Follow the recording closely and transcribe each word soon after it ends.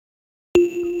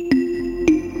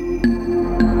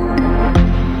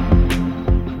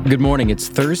Good morning. It's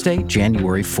Thursday,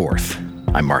 January 4th.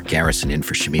 I'm Mark Garrison in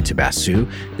for Shemitah Basu.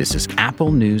 This is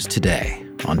Apple News Today.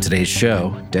 On today's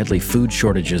show, deadly food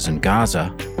shortages in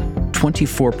Gaza,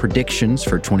 24 predictions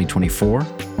for 2024,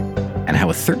 and how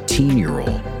a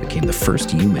 13-year-old became the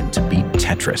first human to beat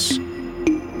Tetris.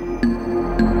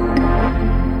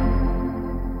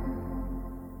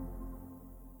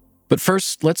 But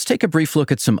first, let's take a brief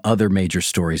look at some other major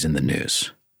stories in the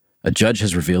news. A judge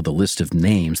has revealed a list of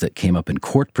names that came up in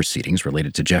court proceedings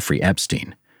related to Jeffrey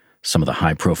Epstein. Some of the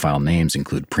high-profile names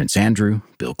include Prince Andrew,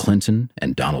 Bill Clinton,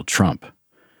 and Donald Trump.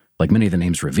 Like many of the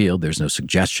names revealed, there's no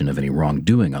suggestion of any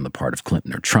wrongdoing on the part of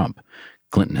Clinton or Trump.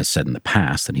 Clinton has said in the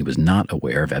past that he was not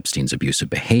aware of Epstein's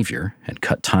abusive behavior and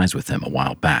cut ties with him a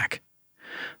while back.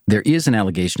 There is an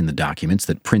allegation in the documents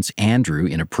that Prince Andrew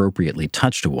inappropriately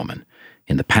touched a woman.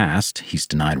 In the past, he's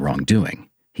denied wrongdoing.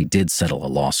 He did settle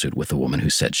a lawsuit with a woman who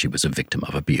said she was a victim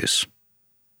of abuse.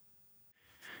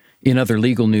 In other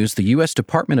legal news, the U.S.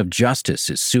 Department of Justice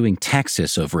is suing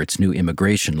Texas over its new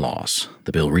immigration laws.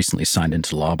 The bill recently signed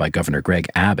into law by Governor Greg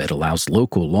Abbott allows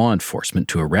local law enforcement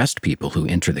to arrest people who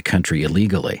enter the country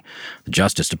illegally. The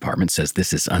Justice Department says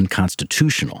this is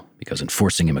unconstitutional because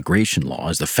enforcing immigration law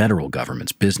is the federal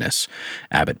government's business.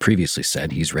 Abbott previously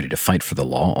said he's ready to fight for the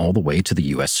law all the way to the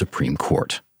U.S. Supreme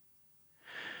Court.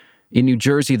 In New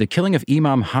Jersey, the killing of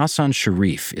Imam Hassan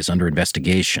Sharif is under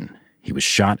investigation. He was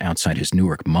shot outside his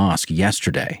Newark mosque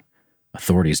yesterday.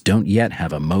 Authorities don't yet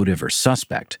have a motive or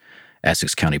suspect.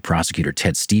 Essex County Prosecutor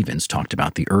Ted Stevens talked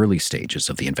about the early stages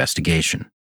of the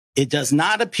investigation. It does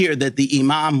not appear that the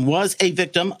imam was a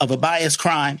victim of a biased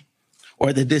crime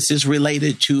or that this is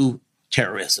related to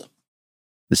terrorism.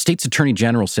 The state's attorney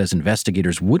general says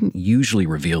investigators wouldn't usually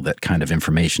reveal that kind of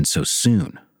information so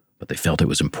soon, but they felt it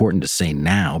was important to say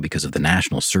now because of the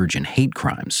national surge in hate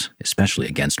crimes, especially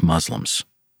against Muslims.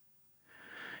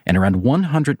 And around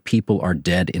 100 people are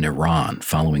dead in Iran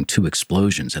following two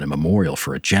explosions at a memorial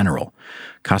for a general.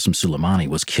 Qasem Soleimani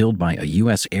was killed by a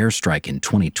U.S. airstrike in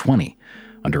 2020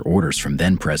 under orders from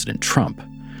then-President Trump.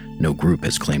 No group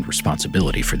has claimed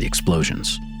responsibility for the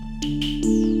explosions.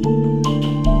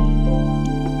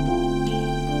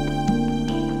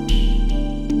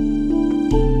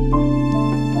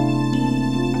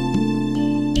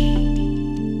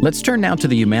 Let's turn now to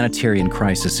the humanitarian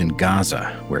crisis in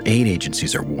Gaza, where aid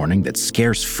agencies are warning that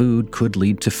scarce food could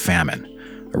lead to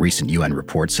famine. A recent UN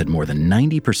report said more than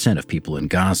 90% of people in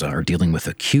Gaza are dealing with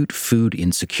acute food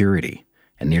insecurity,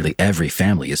 and nearly every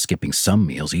family is skipping some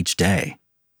meals each day.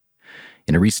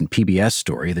 In a recent PBS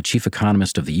story, the chief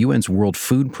economist of the UN's World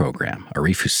Food Program,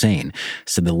 Arif Hussein,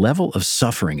 said the level of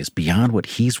suffering is beyond what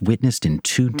he's witnessed in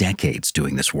 2 decades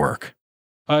doing this work.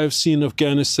 I've seen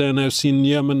Afghanistan, I've seen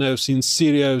Yemen, I've seen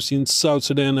Syria, I've seen South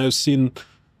Sudan, I've seen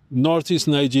Northeast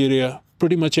Nigeria,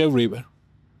 pretty much everywhere.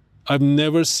 I've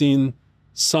never seen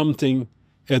something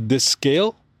at this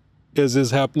scale as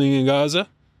is happening in Gaza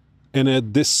and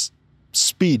at this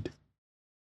speed.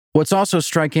 What's also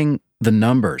striking, the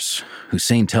numbers.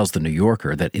 Hussein tells The New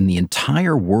Yorker that in the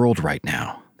entire world right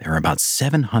now, there are about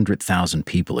 700,000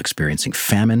 people experiencing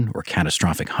famine or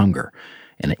catastrophic hunger,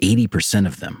 and 80%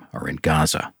 of them are in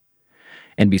Gaza.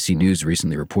 NBC News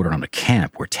recently reported on a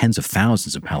camp where tens of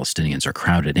thousands of Palestinians are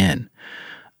crowded in.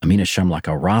 Amina Shamlak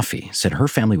al-Rafi said her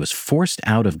family was forced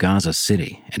out of Gaza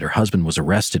City and her husband was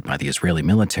arrested by the Israeli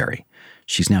military.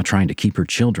 She's now trying to keep her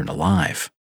children alive.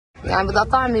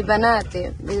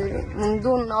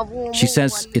 She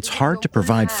says it's hard to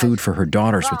provide food for her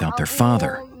daughters without their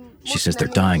father. She says they're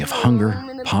dying of hunger,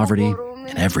 poverty,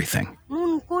 and everything.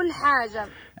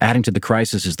 Adding to the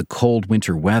crisis is the cold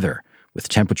winter weather, with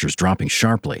temperatures dropping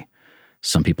sharply.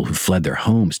 Some people who fled their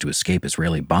homes to escape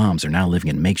Israeli bombs are now living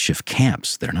in makeshift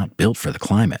camps that are not built for the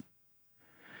climate.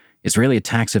 Israeli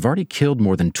attacks have already killed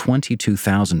more than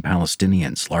 22,000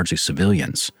 Palestinians, largely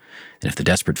civilians. And if the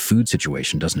desperate food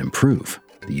situation doesn't improve,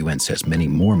 the UN says many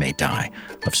more may die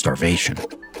of starvation.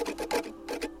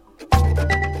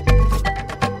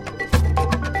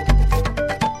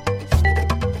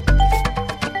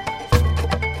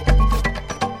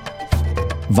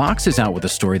 Vox is out with a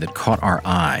story that caught our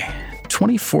eye.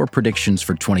 24 predictions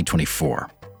for 2024.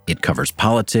 It covers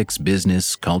politics,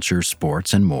 business, culture,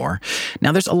 sports, and more.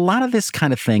 Now, there's a lot of this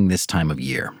kind of thing this time of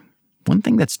year. One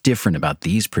thing that's different about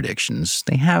these predictions,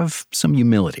 they have some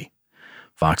humility.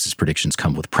 Vox's predictions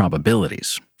come with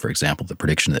probabilities. For example, the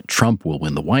prediction that Trump will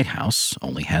win the White House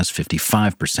only has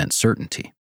 55%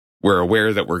 certainty. We're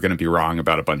aware that we're going to be wrong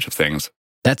about a bunch of things.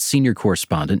 That's senior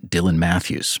correspondent Dylan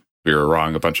Matthews. We were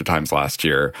wrong a bunch of times last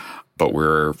year, but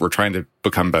we're trying to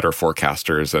become better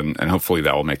forecasters, and hopefully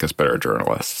that will make us better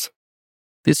journalists.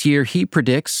 This year, he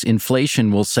predicts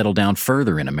inflation will settle down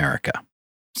further in America.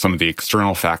 Some of the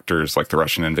external factors like the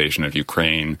Russian invasion of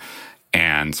Ukraine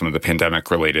and some of the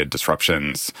pandemic-related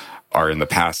disruptions are in the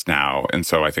past now. And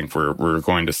so I think we're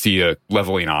going to see a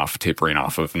leveling off, tapering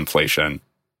off of inflation.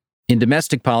 In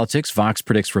domestic politics, Vox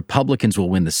predicts Republicans will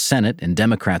win the Senate and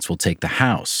Democrats will take the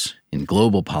House. In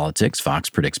global politics, Vox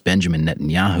predicts Benjamin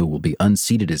Netanyahu will be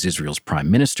unseated as Israel's prime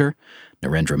minister,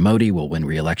 Narendra Modi will win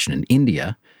re-election in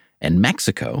India, and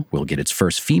Mexico will get its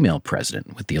first female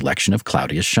president with the election of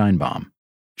Claudia Sheinbaum.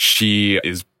 She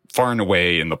is far and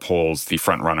away in the polls the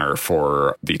frontrunner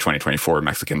for the 2024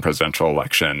 Mexican presidential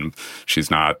election.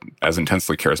 She's not as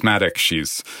intensely charismatic.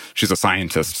 She's a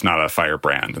scientist, not a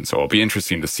firebrand. And so it'll be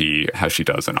interesting to see how she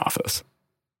does in office.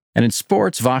 And in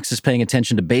sports, Vox is paying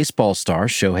attention to baseball star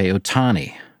Shohei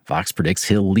Ohtani. Vox predicts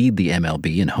he'll lead the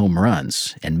MLB in home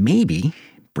runs and maybe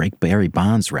break Barry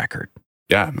Bonds' record.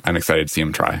 Yeah, I'm excited to see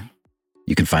him try.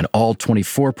 You can find all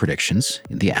 24 predictions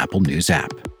in the Apple News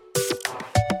app.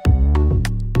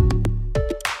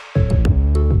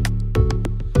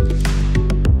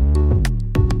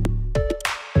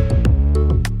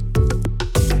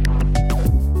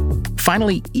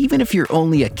 Finally, even if you're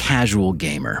only a casual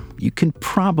gamer, you can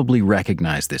probably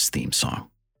recognize this theme song.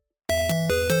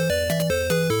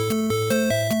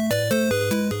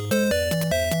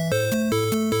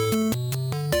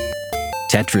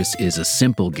 Tetris is a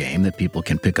simple game that people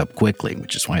can pick up quickly,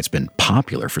 which is why it's been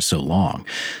popular for so long.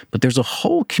 But there's a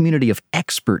whole community of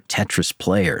expert Tetris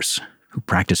players who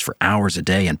practice for hours a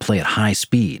day and play at high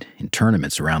speed in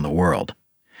tournaments around the world.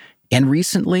 And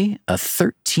recently, a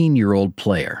 13-year-old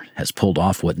player has pulled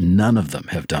off what none of them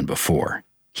have done before.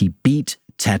 He beat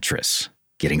Tetris,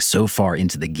 getting so far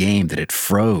into the game that it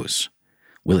froze.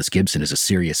 Willis Gibson is a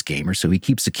serious gamer, so he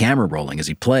keeps the camera rolling as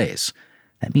he plays.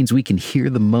 That means we can hear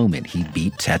the moment he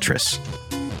beat Tetris.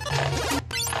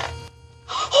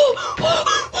 Oh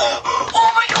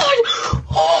my God!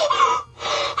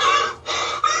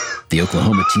 The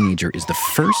Oklahoma teenager is the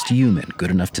first human good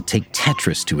enough to take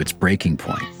Tetris to its breaking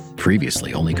point.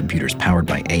 Previously, only computers powered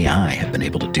by AI have been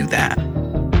able to do that.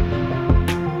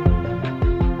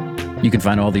 You can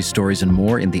find all these stories and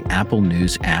more in the Apple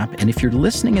News app. And if you're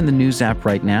listening in the News app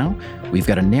right now, we've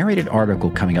got a narrated article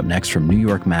coming up next from New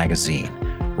York Magazine.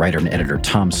 Writer and editor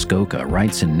Tom Skoka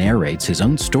writes and narrates his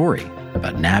own story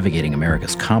about navigating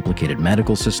America's complicated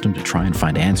medical system to try and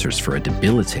find answers for a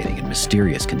debilitating and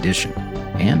mysterious condition,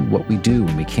 and what we do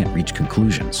when we can't reach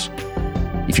conclusions.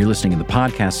 If you're listening in the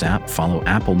podcast app, follow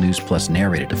Apple News Plus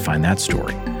Narrated to find that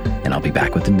story. And I'll be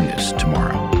back with the news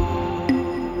tomorrow.